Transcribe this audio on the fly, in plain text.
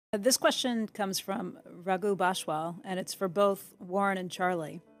This question comes from Raghu Bashwal, and it's for both Warren and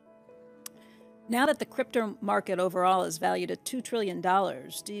Charlie. Now that the crypto market overall is valued at $2 trillion,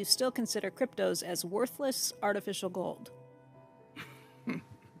 do you still consider cryptos as worthless artificial gold?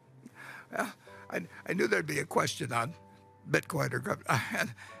 Well, I knew there'd be a question on Bitcoin or crypto.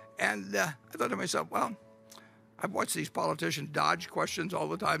 And I thought to myself, well, I've watched these politicians dodge questions all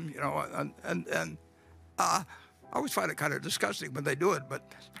the time, you know, and I always find it kind of disgusting when they do it.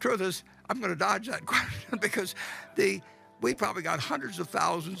 But the truth is, I'm going to dodge that question because we probably got hundreds of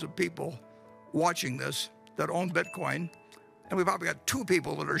thousands of people watching this that own Bitcoin, and we probably got 2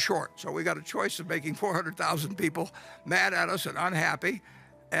 people that are short. So we got a choice of making 400,000 people mad at us and unhappy,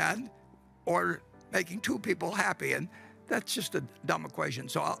 or making 2 people happy, and that's just a dumb equation.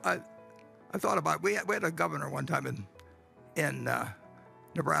 So I thought about it. We had a governor one time in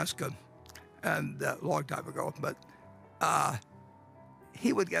Nebraska, and a long time ago, but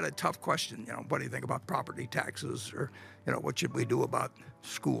he would get a tough question, you know, what do you think about property taxes, or, you know, what should we do about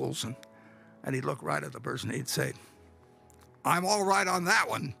schools? And he'd look right at the person, he'd say, I'm all right on that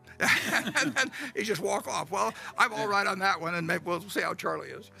one. And then he'd just walk off. Well, I'm all right on that one, and maybe we'll see how Charlie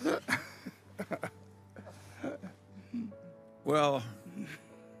is. Well,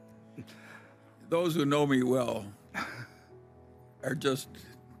 those who know me well are just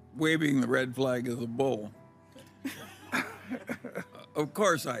waving the red flag of the bull. Of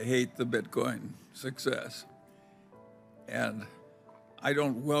course, I hate the Bitcoin success. And I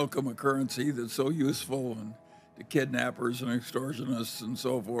don't welcome a currency that's so useful to kidnappers and extortionists and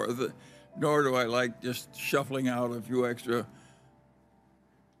so forth, nor do I like just shuffling out a few extra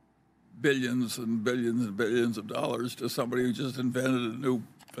billions and billions and billions of dollars to somebody who just invented a new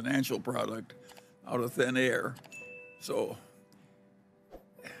financial product out of thin air. So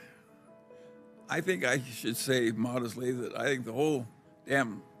I think I should say modestly that I think the whole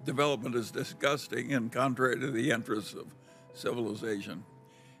damn development is disgusting and contrary to the interests of civilization.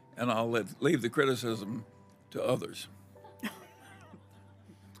 And I'll leave the criticism to others.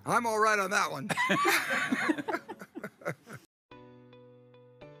 I'm all right on that one.